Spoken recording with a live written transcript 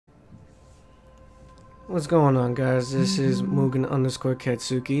What's going on, guys? This is Mugen _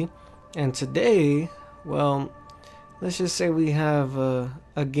 Katsuki, and today, well, let's just say we have a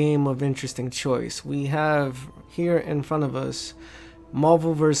game of interesting choice. We have here in front of us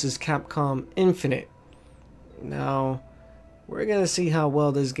Marvel vs. Capcom Infinite. Now, we're gonna see how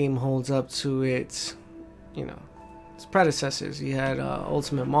well this game holds up to its, its predecessors. You had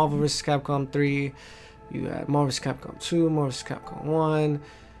Ultimate Marvel vs. Capcom 3, you had Marvel vs. Capcom 2, Marvel vs. Capcom 1.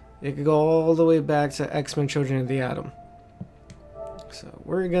 It could go all the way back to X-Men Children of the Atom. So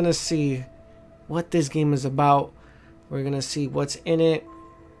we're gonna see what this game is about. We're gonna see what's in it.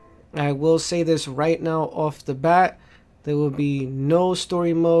 I will say this right now off the bat. There will be no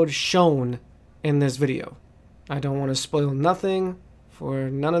story mode shown in this video. I don't want to spoil nothing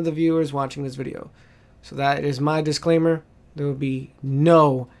for none of the viewers watching this video. So that is my disclaimer. There will be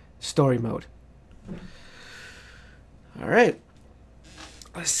no story mode. Alright.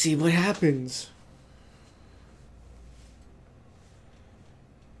 Let's see what happens.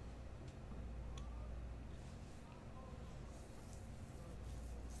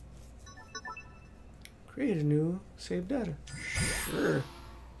 Create a new save data. Sure.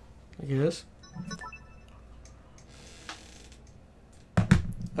 I guess.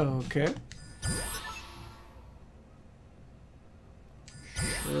 Okay.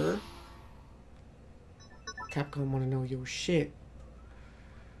 Sure. Capcom wanna know your shit.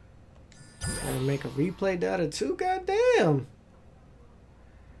 Gotta make a replay data too, goddamn.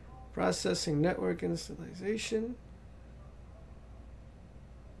 Processing network initialization.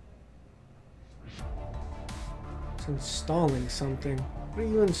 It's installing something. What are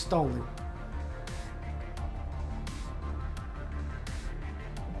you installing?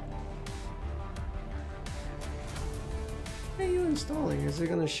 What are you installing? Is it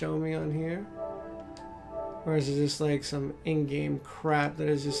gonna show me on here? Or is it just like some in-game crap that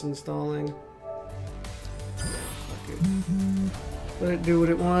is just installing? Fuck it. Let it do what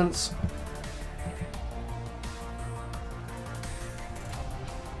it wants.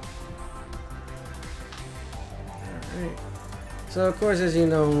 Alright. So of course, as you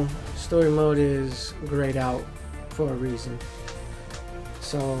know, story mode is grayed out for a reason.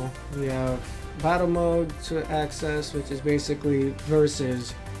 So we have battle mode to access, which is basically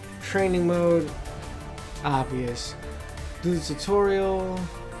versus training mode. Obvious. Do the tutorial.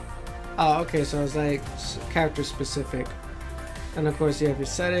 Oh, okay, so it's like character specific. And of course you have your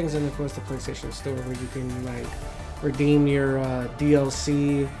settings, and of course the PlayStation Store where you can like redeem your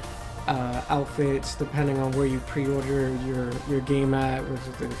DLC outfits depending on where you pre-order your game at,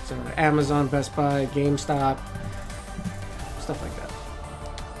 whether it's Amazon, Best Buy, GameStop, stuff like that.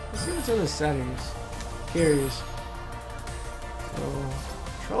 Let's see what's in the settings. Curious. So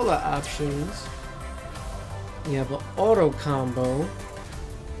controller options. You have an auto combo,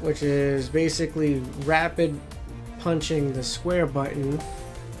 which is basically rapid punching the square button.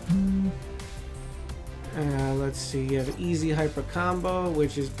 Let's see, you have easy hyper combo,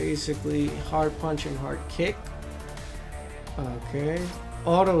 which is basically hard punch and hard kick. Okay.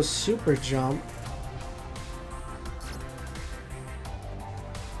 Auto super jump.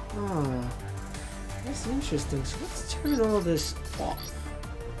 That's interesting. So let's turn all this off,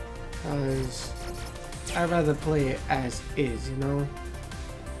 because I'd rather play it as is, you know?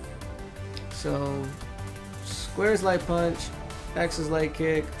 So, square is light punch, X is light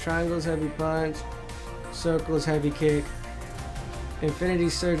kick, triangle is heavy punch, circle is heavy kick, infinity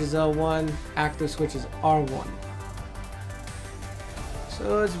surge is L1, active switch is R1.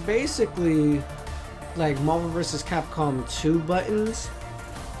 So it's basically like Marvel vs. Capcom 2 buttons.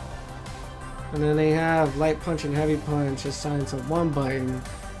 And then they have light punch and heavy punch assigned to one button,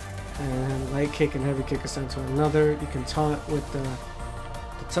 and light kick and heavy kick assigned to another. You can taunt with the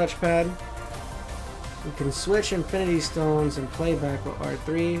touchpad. You can switch infinity stones and playback with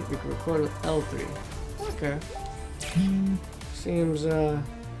R3. You can record with L3. Okay. Seems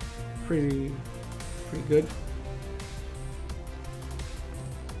pretty good.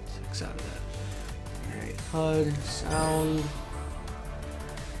 6 out of that. Alright, HUD, sound.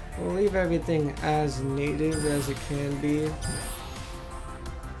 We'll leave everything as native as it can be.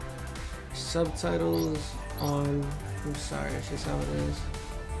 Subtitles on. I'm sorry, that's just how it is.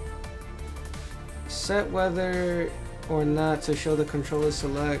 Set whether or not to show the controller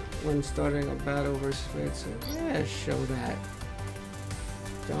select when starting a battle versus raid. So yeah, show that.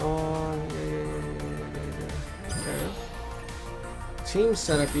 Okay. Team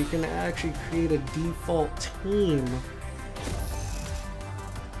setup. You can actually create a default team.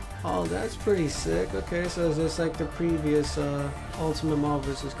 Oh, that's pretty sick. Okay, so it's just like the previous Ultimate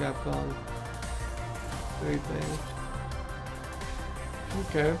Marvel vs. Capcom. Great thing.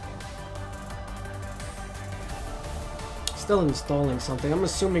 Okay. still installing something. I'm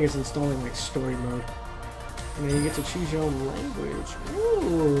assuming it's installing like story mode. And then you get to choose your own language.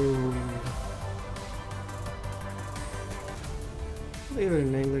 Ooh. Leave it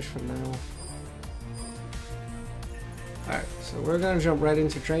in English for now. Alright, so we're gonna jump right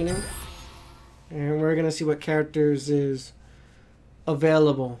into training. And we're gonna see what characters is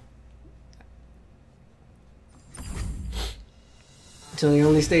available. So the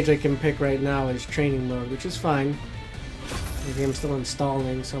only stage I can pick right now is training mode, which is fine. The game's still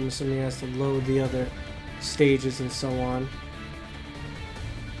installing, so I'm assuming it has to load the other stages and so on.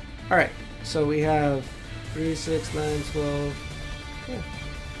 Alright, so we have 3, 6, 9, 12. Yeah.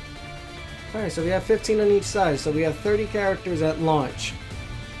 Alright, so we have 15 on each side, so we have 30 characters at launch.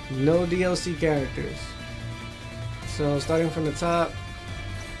 No DLC characters. So starting from the top.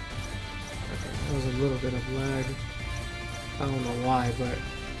 Okay, that was a little bit of lag. I don't know why, but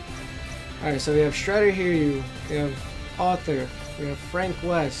alright, so we have Shredder Hiryu, we have Arthur, we have Frank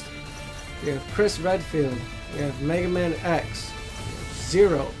West, we have Chris Redfield, we have Mega Man X, we have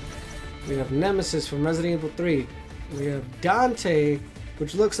Zero, we have Nemesis from Resident Evil 3, we have Dante,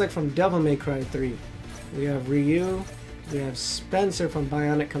 which looks like from Devil May Cry 3, we have Ryu, we have Spencer from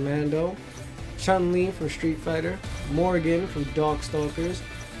Bionic Commando, Chun-Li from Street Fighter, Morgan from Darkstalkers,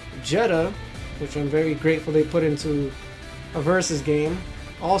 Jeddah, which I'm very grateful they put into a versus game,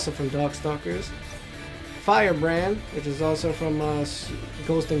 also from Darkstalkers, Firebrand, which is also from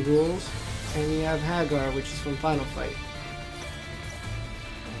Ghost and Ghouls, and we have Hagar, which is from Final Fight.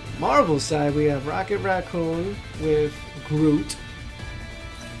 Marvel side, we have Rocket Raccoon with Groot,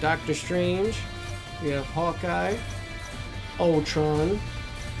 Doctor Strange, we have Hawkeye, Ultron,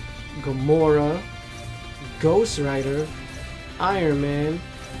 Gamora, Ghost Rider, Iron Man,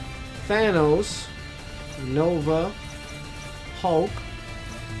 Thanos, Nova, Hulk,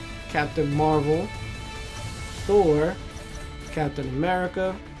 Captain Marvel, Thor, Captain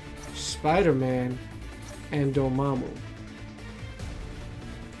America, Spider-Man, and Dormammu.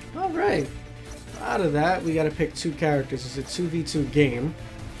 Alright, out of that we gotta pick 2 characters. It's a 2v2 game.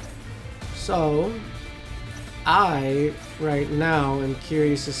 So, I, right now, am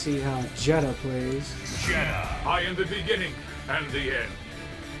curious to see how Jeddah plays. Jeddah, I am the beginning and the end.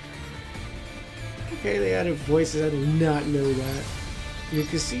 Okay, they added voices, I did not know that. You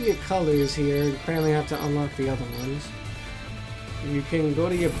can see your colors here, you apparently have to unlock the other ones. You can go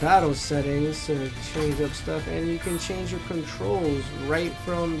to your battle settings to change up stuff, and you can change your controls right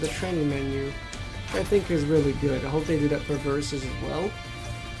from the training menu, which I think is really good. I hope they do that for versus as well.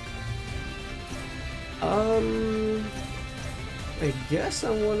 I guess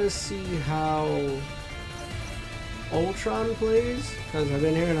I want to see how Ultron plays, because I've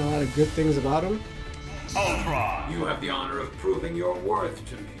been hearing a lot of good things about him. Ultron, you have the honor of proving your worth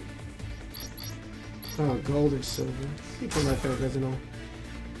to me. Oh, gold or silver. Keep my favorite original.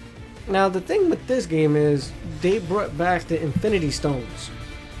 Now, the thing with this game is they brought back the Infinity Stones.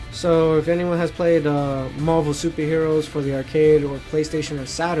 So, if anyone has played Marvel Superheroes for the arcade or PlayStation or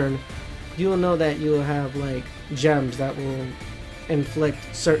Saturn, you'll know that you'll have like gems that will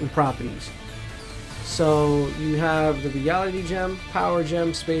inflict certain properties. So you have the Reality Gem, Power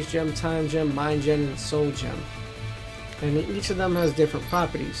Gem, Space Gem, Time Gem, Mind Gem, and Soul Gem. And each of them has different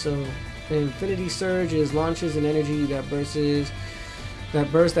properties. So the Infinity Surge is launches an energy that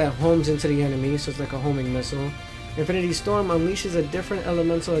bursts that homes into the enemy, so it's like a homing missile. Infinity Storm unleashes a different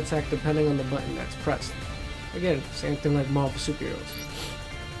elemental attack depending on the button that's pressed. Again, same thing like Marvel Superheroes.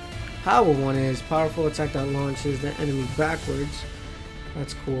 Power One is powerful attack that launches the enemy backwards.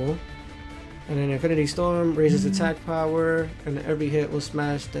 That's cool. And then Infinity Storm raises attack power, and every hit will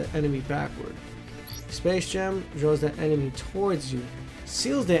smash the enemy backward. Space Gem draws the enemy towards you,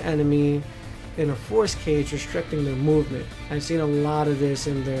 seals the enemy in a force cage restricting their movement. I've seen a lot of this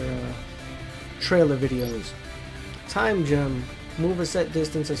in their trailer videos. Time Gem, move a set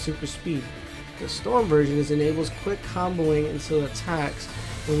distance at super speed. The Storm version enables quick comboing into attacks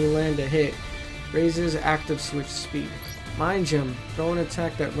when you land a hit, raises active switch speed. Mind Gem, throw an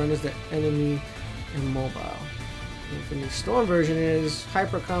attack that renders the enemy immobile. Infinity Storm version is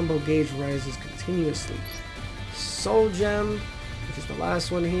hyper combo gauge rises continuously. Soul Gem, which is the last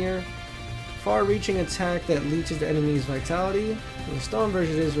one here, far-reaching attack that leeches the enemy's vitality. And the Storm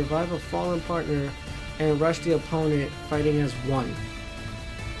version is revive a fallen partner and rush the opponent fighting as one.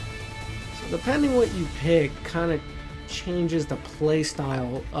 So depending what you pick, kind of changes the play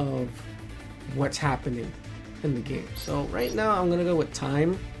style of what's happening in the game. So right now I'm gonna go with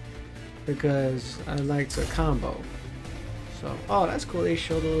Time because I like to combo. So, oh, that's cool. They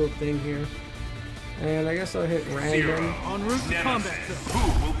showed a little thing here, and I guess I'll hit random. En route to combat.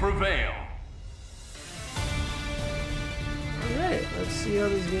 Who will prevail? see how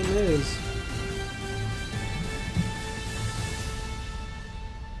this game is.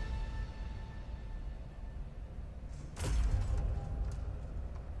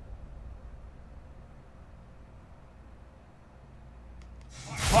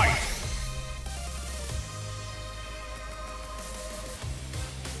 Fight!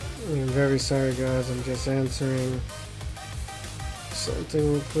 I'm very sorry guys, I'm just answering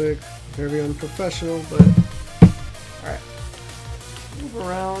something real quick. Very unprofessional, but alright. Move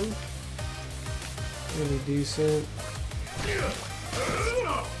around. Really decent.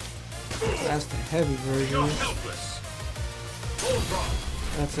 That's the heavy version.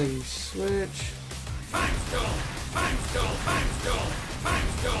 That's how you switch. Time stone! Time stone! Time stone! Time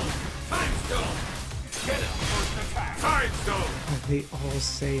stone! Time stone! Get him! First attack! Time stone! They all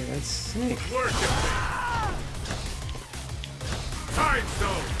say it. That's sick. Worship me! Time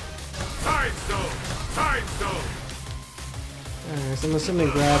stone! Time stone! Time stone! Alright, so I'm assuming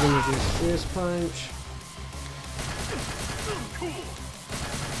grabbing is just fist punch.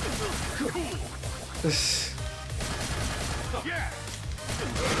 This.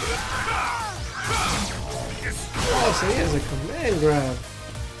 Oh, so he has a command grab.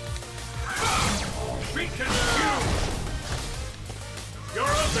 Be confused! You're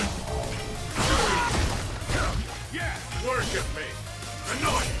open! Yes, worship me!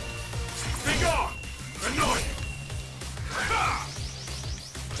 Annoying! Be gone! Annoying!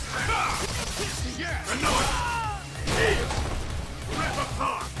 Yes, annoying! Heal! Rip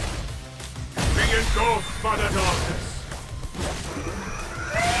apart! Be engulfed by the darkness!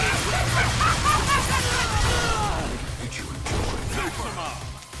 Did you enjoy that?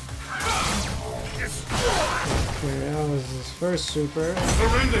 Okay, that was his first super.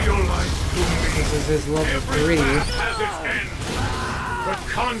 Surrender your life to me! This is his level Every 3. path has its end! The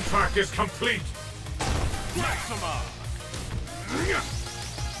contract is complete!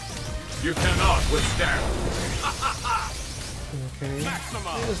 You cannot withstand! Okay. He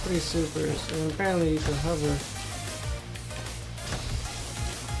has 3 supers, and apparently you can hover.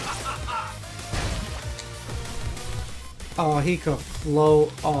 Oh, he could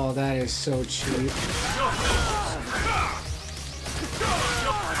float. Oh, that is so cheap.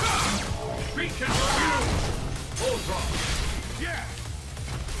 Be confused! Hold on! Yeah!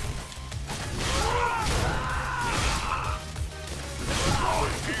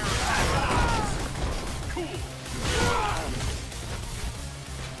 Cool!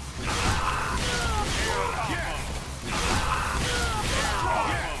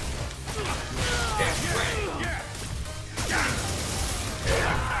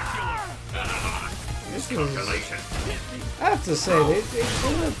 I have to say, they did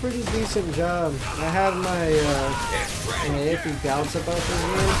a pretty decent job. I had my iffy doubts about this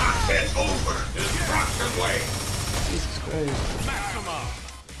game. Head over! Destruction way! Jesus Christ.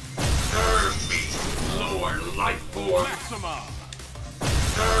 Serve me, lower life form!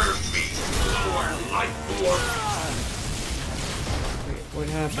 Serve me, lower life form! Wait, what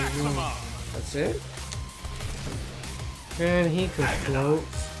happened? No. That's it? And he could float.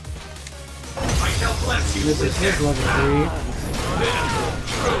 I shall bless you This with is his death. level 3. Then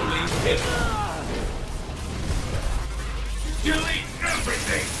truly hit. Delete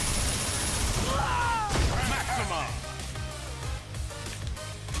everything!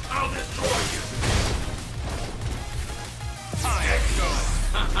 I'll destroy you!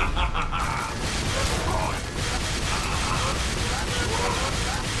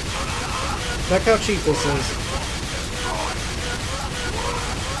 Look how cheap this is.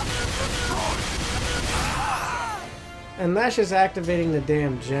 And that's just activating the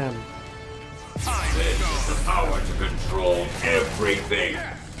damn gem. This is the power to control everything!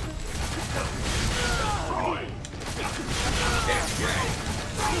 Destroy! Death ray!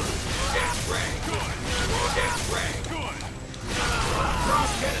 Death ray! Death ray!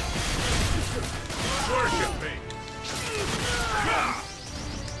 Get it! Worship me!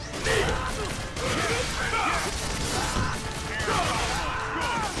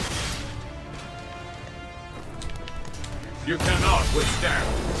 You cannot withstand.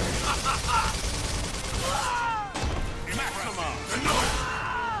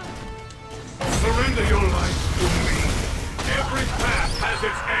 Surrender your life to me. Every path has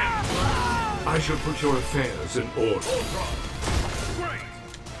its end. I shall put your affairs in order. Great.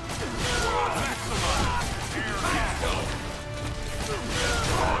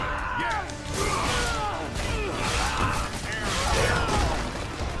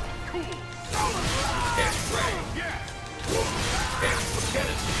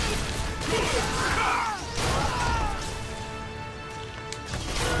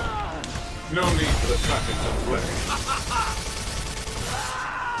 No need for the seconds of flesh.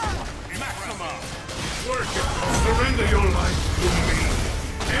 Work it. Surrender your life to me.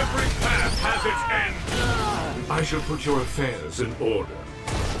 Every path has its end. I shall put your affairs in order.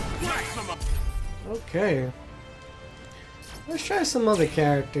 Okay. Let's try some other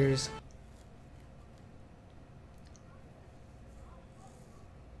characters.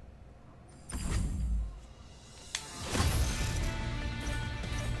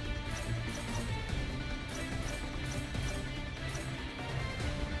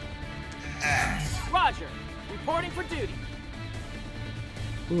 Roger, reporting for duty.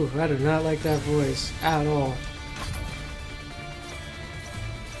 Ooh, I do not like that voice at all.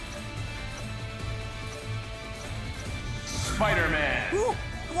 Spider-Man. Ooh,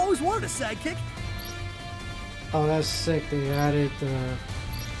 I've always wanted a sidekick. Oh, that's sick. They added the...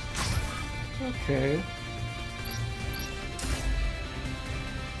 Okay.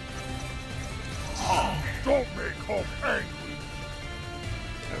 Hulk, don't make Hulk angry.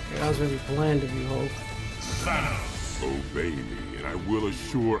 Okay, that was really bland of you, Hulk. Thanos, obey me, and I will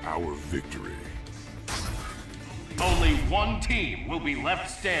assure our victory. Only one team will be left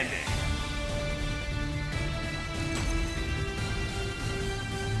standing.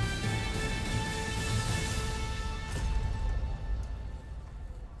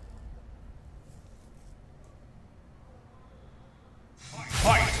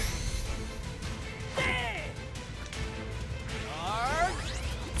 Fight!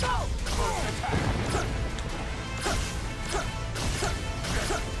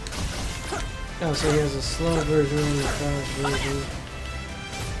 Oh, so he has a slow version and a fast version.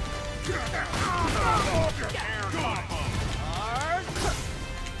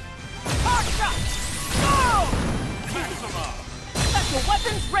 Special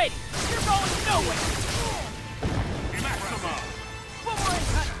weapons ready. You're going nowhere. Boomerang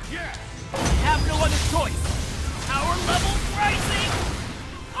cutter. We have no other choice. Power levels rising.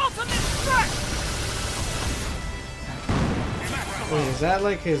 Ultimate strike. Wait, is that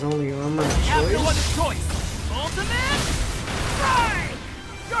like his only armor of Have no other choice? choice. Ultimate strike.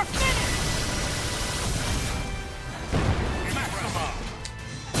 You're finished.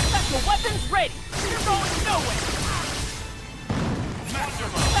 Special weapons ready. You're going nowhere.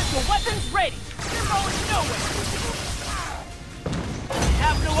 Special weapons ready. You're going nowhere.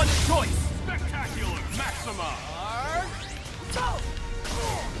 Have no other choice. Spectacular Maxima! Go.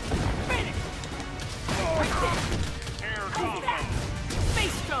 Finish. Right there. Air combo!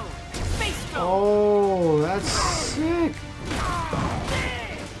 Space stone. Space stone. Oh, that's sick.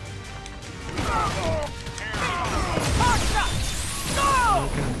 Hard shot. Go. I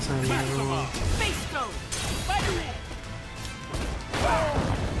got time that wrong. Space stone. Spider-Man.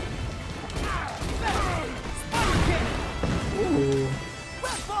 Spider cannon. Ooh.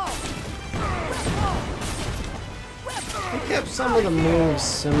 Red ball. Red ball. Red ball. They kept some of the moves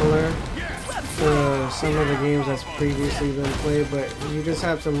similar to some of the games that's previously been played, but you just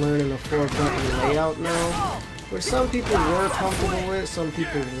have to learn in the 4-button layout now, which some people were comfortable with, some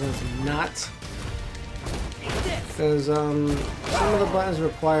people was not. Because some of the buttons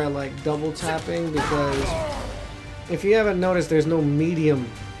require like double tapping, because if you haven't noticed, there's no medium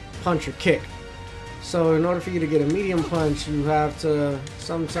punch or kick. So in order for you to get a medium punch, you have to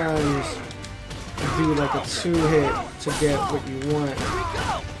sometimes do like a 2-hit to get what you want.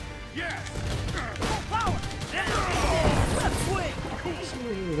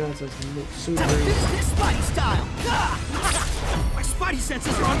 That's a super. This Spidey style. My Spidey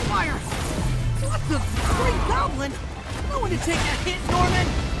senses are on fire. What the Green Goblin? No one to take that hit, Norman.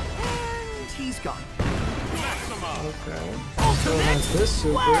 And he's gone. Okay. So that's this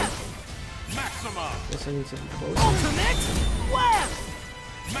super. Web. Guess I need to be closer. Ultimate web.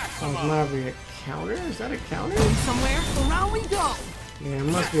 Oh, it might be a counter? Is that a counter? Going somewhere. Around we go. Yeah, it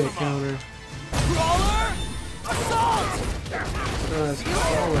must be a counter. Crawler. Assault. That's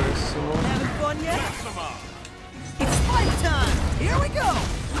crawler, so. Having fun yet? It's Spidey time. Here we go.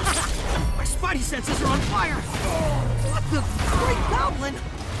 My Spidey senses are on fire. What the Great Goblin?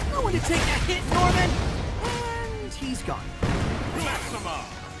 No one to take that hit, Norman. And he's gone.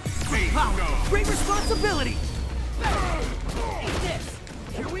 Great power, great responsibility. Eat this.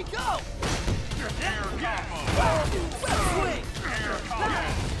 Here we go. Web swing. Web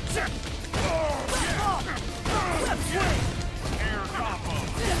ball. Web swing.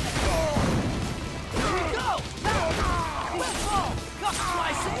 Here we go. Web ball. Cup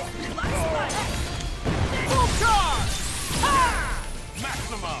slicing. Last slice. Full charge. Ha!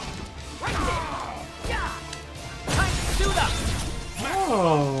 Right there. Yeah. Time to suit up.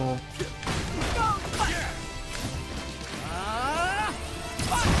 Oh.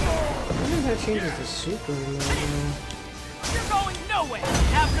 I think that changes the super in that one. You're going nowhere.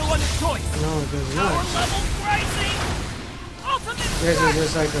 Have no other choice. No, it does Power not. level rising. Ultimate This strike. is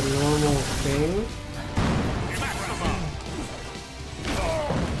just like a normal thing.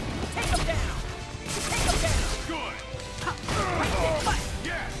 Take him down. Take him down. Good.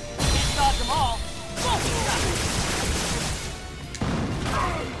 Yes. Can't dodge them all. Multi-shot.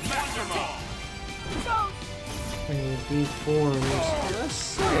 Maximum. And B forms. Oh, that's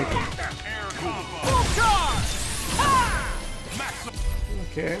sick. Air combo. Full charge. Ha! Maximum.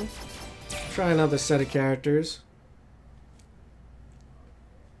 Okay. Try another set of characters.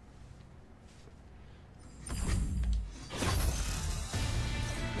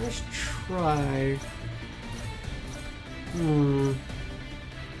 Let's try.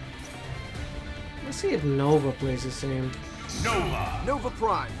 Let's see if Nova plays the same. Nova. Nova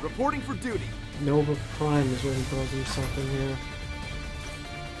Prime, reporting for duty. Nova Prime is what he calls himself in here.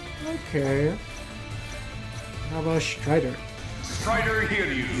 Okay. How about Strider? Strider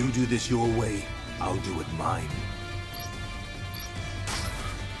Helios. You do this your way, I'll do it mine.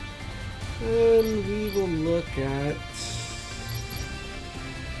 And we will look at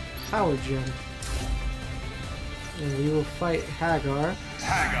Power Gem. And we will fight Hagar.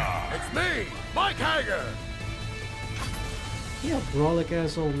 Hagar. It's me, Mike Hager! Yeah, brolic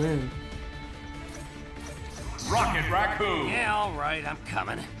ass old man. Rocket Raccoon. Yeah, all right. I'm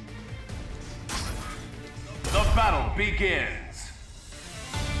coming. The battle begins.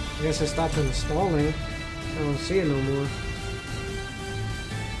 I guess I stopped installing. I don't see it no more.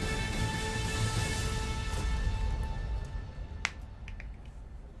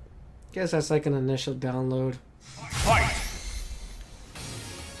 Guess that's like an initial download. Fight.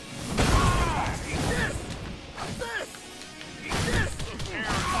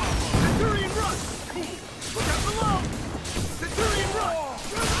 Centurion Rush! Look out below! Centurion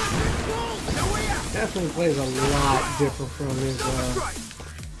Rush! No way out! Definitely plays a lot different from his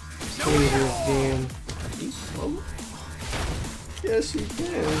previous game. Can you float? Yes, you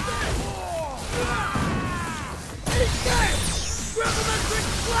can. Gravimetric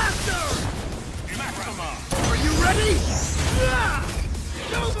Blaster! Maximum. Are you ready?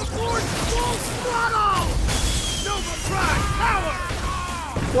 Nova Force full throttle! Nova Prime power!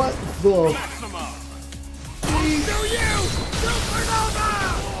 What the? Maximum. To you! Supernova!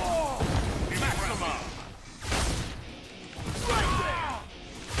 Maximum. Right there!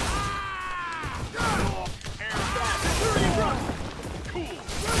 Air Centurion Rush! cool.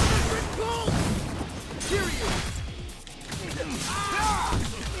 Gravimetric Pulse! Period!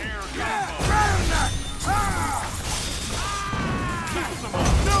 Air combo. Maximum.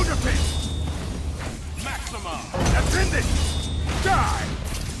 No defense! Maximum. Defend it! Die!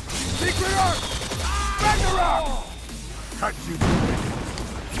 Secret Arc! Ragnarok! Cut you to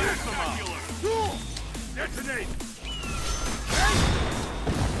Maximum. Cool! Detonate!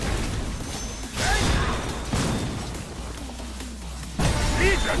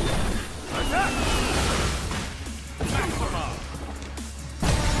 Legion! Attack! Maximum.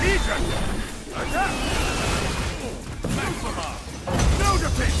 Legion! Attack! Maximum. No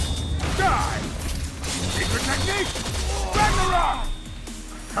defense! Die! Secret technique! Ragnarok!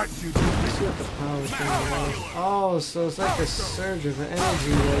 Cut you to See what the power thing was. Oh, so it's like a surge of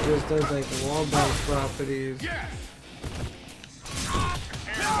energy that just does like wall bounce properties. Yes.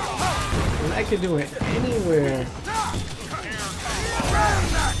 And I can do it anywhere.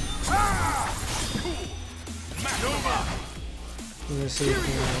 Let's see if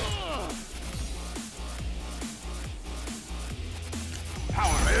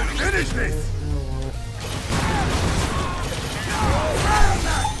Power. Finish this!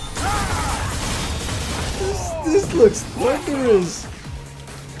 This looks thunderous.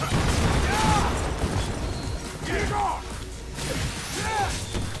 Get off!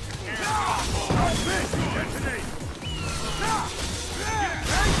 Detonate!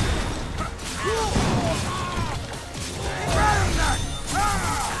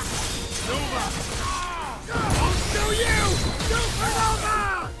 Do you!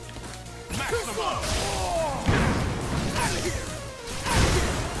 Supernova! Maximum. Out of here!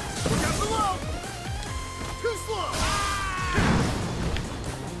 Look out below! Too slow!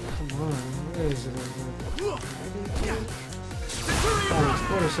 Come on, where is it? Centurion Oh, Rush! it's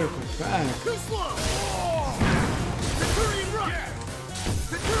quarter circle back. Too slow! Centurion Rush!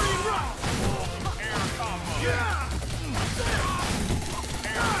 Centurion Rush! Air combo. Yeah!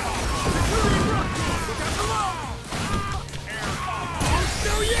 Air combo. Centurion Rush! Look out below! Air combo.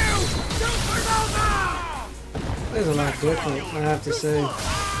 Do you! Supernova! It's a lot different, I have to say.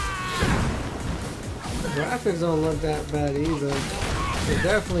 Graphics don't look that bad either. They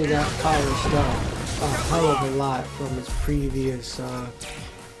definitely got polished up. a hell of a lot from its previous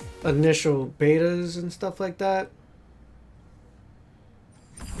initial betas and stuff like that.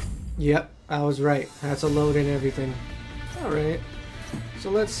 Yep, I was right. Had to load in everything. Alright, so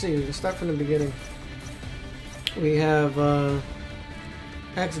let's see. We'll start from the beginning. We have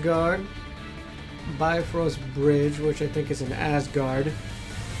X-Guard, Bifrost Bridge, which I think is in Asgard.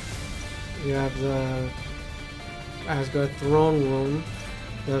 You have the Asgard Throne Room,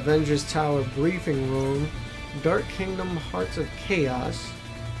 the Avengers Tower Briefing Room, Dark Kingdom Hearts of Chaos,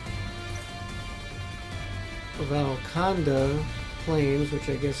 Valkanda Plains, which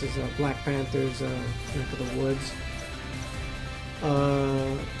I guess is Black Panther's into the woods.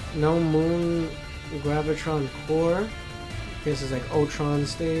 No Moon Gravitron Core, I guess is like Ultron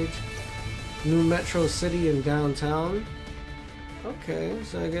stage. New Metro City and Downtown. Okay,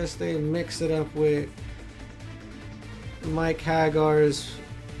 so I guess they mix it up with Mike Hagar's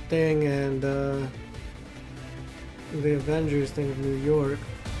thing and the Avengers thing of New York.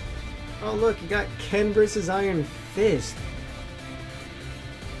 Oh look, you got Ken versus Iron Fist.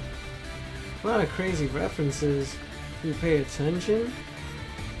 A lot of crazy references if you pay attention.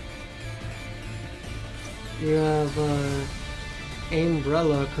 You have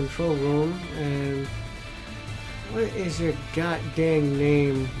Umbrella Control Room, and what is your goddamn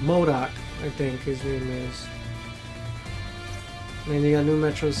name? MODOK, I think his name is. And then you got New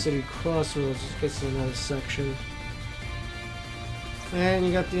Metro City Crossroads, which gets in another section. And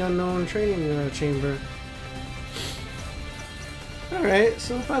you got the Unknown Training Chamber. Alright,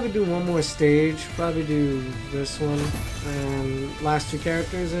 so we'll probably do one more stage, probably do this one, and last two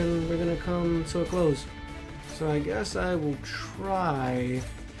characters, and we're gonna come to a close. So I guess I will try...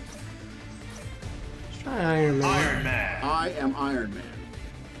 Let's try Iron Man. Iron Man. I am Iron Man.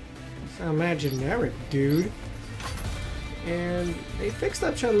 Sound mad generic, dude. And they fixed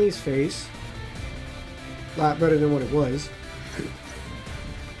up Chun-Li's face. A lot better than what it was.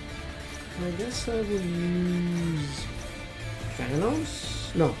 I guess I will use...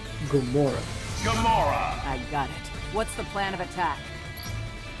 Thanos? No, Gamora. Gamora. I got it. What's the plan of attack?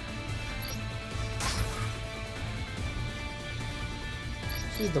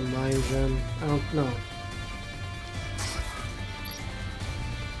 She's the Mind Gem. I don't know.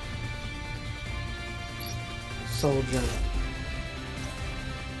 Soul Gem.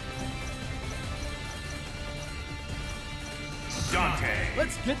 Dante.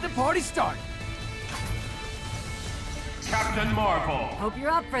 Let's get the party started. Captain Marvel. Hope you're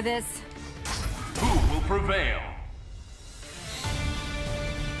up for this. Who will prevail?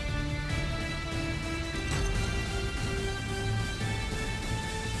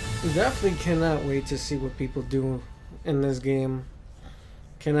 Definitely cannot wait to see what people do in this game.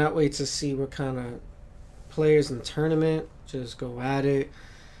 Cannot wait to see what kind of players in tournament just go at it.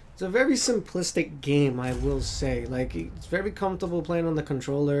 It's a very simplistic game, I will say. Like, it's very comfortable playing on the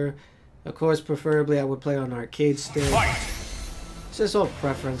controller. Of course, preferably I would play on arcade stick. Fight. It's just all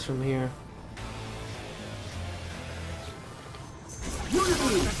preference from here.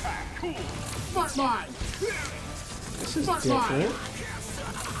 Unity! Cool. Smart Mind! This is Smart different. Mind!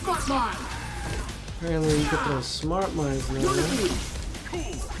 Smart Mind! Apparently you get those smart minds now. Unity!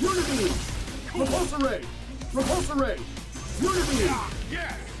 Unity! Repulsor Ray! Repulsor Ray! Unity!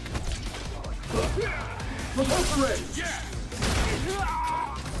 Yes. Repulsor Ray! Yes.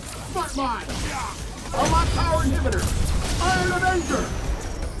 Smart Mind! Unlock Power Inhibitor! Iron Avenger!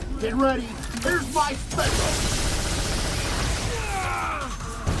 Get ready! Here's my special!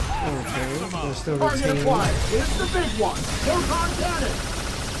 Okay, they're still Target retaining. acquired! It's the big one! Proton Cannon!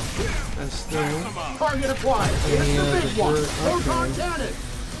 That's still. Target acquired! It's the big one! Okay. Proton Cannon!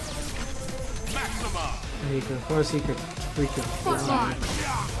 Maxima. And he could, of course, he could freaking Smart fly. Mind!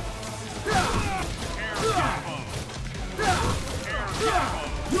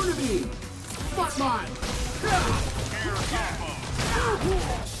 Unity! Smart Mind!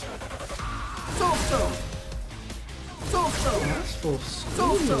 Soul Stone! Soul Stone! That's full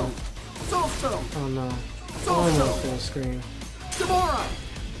Soul screen. Stone! Soul Stone! Oh no. Soul Almost Stone! full screen. Gamora!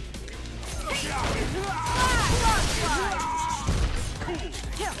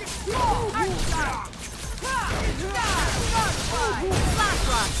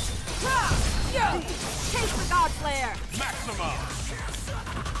 Chase the God Slayer! Maxima.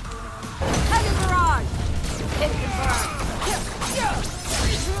 Heavy Barrage! Hit confirmed!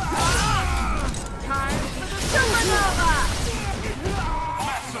 Time for the Supernova!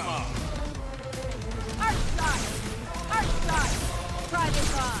 Maxima. Arc Shot! Arc Shot! Try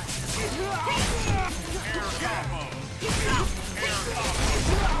this on! Air combo. Air combo.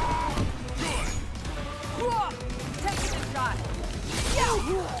 Good. Taking a shot!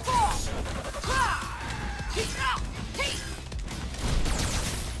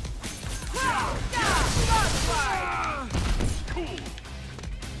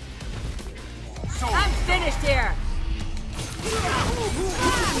 here.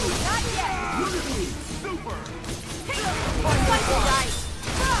 Not yet. Super. Slice and dice.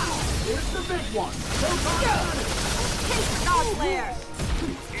 Here's the big one. Taste the God Slayer.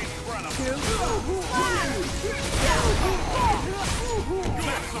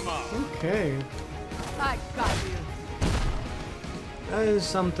 Okay. I got you. That is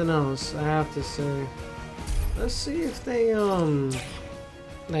something else, I have to say. Let's see if they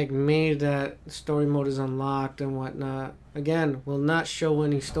like made that story mode is unlocked and whatnot. Again, will not show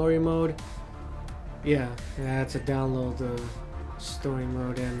any story mode. Yeah, I had to download the story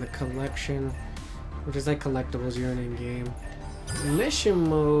mode and the collection, which is like collectibles you're in game. Mission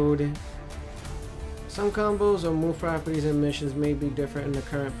mode. Some combos or move properties and missions may be different in the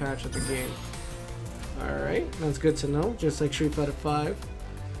current patch of the game. Alright, that's good to know, just like Street Fighter 5.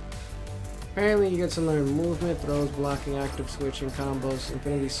 Apparently you get to learn movement, throws, blocking, active switching combos,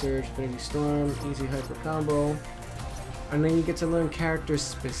 Infinity Surge, Infinity Storm, Easy Hyper Combo. And then you get to learn character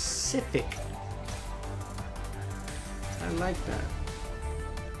specific. I like that.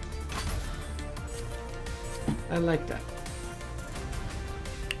 I like that.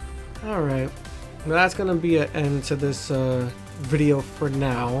 Alright, well, that's gonna be an end to this video for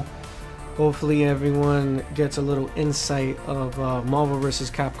now. Hopefully everyone gets a little insight of Marvel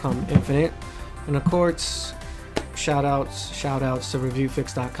vs. Capcom Infinite. And of course, shout outs to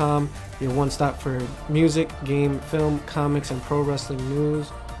ReviewFix.com, your one stop for music, game, film, comics, and pro wrestling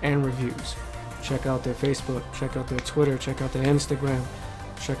news and reviews. Check out their Facebook, check out their Twitter, check out their Instagram,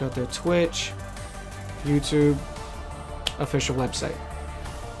 check out their Twitch, YouTube, official website.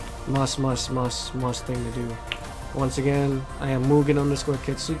 Must thing to do. Once again, I am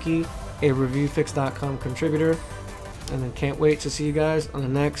Mugen_Ketsuki, a ReviewFix.com contributor, and then can't wait to see you guys on the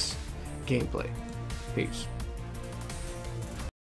next gameplay. Peace.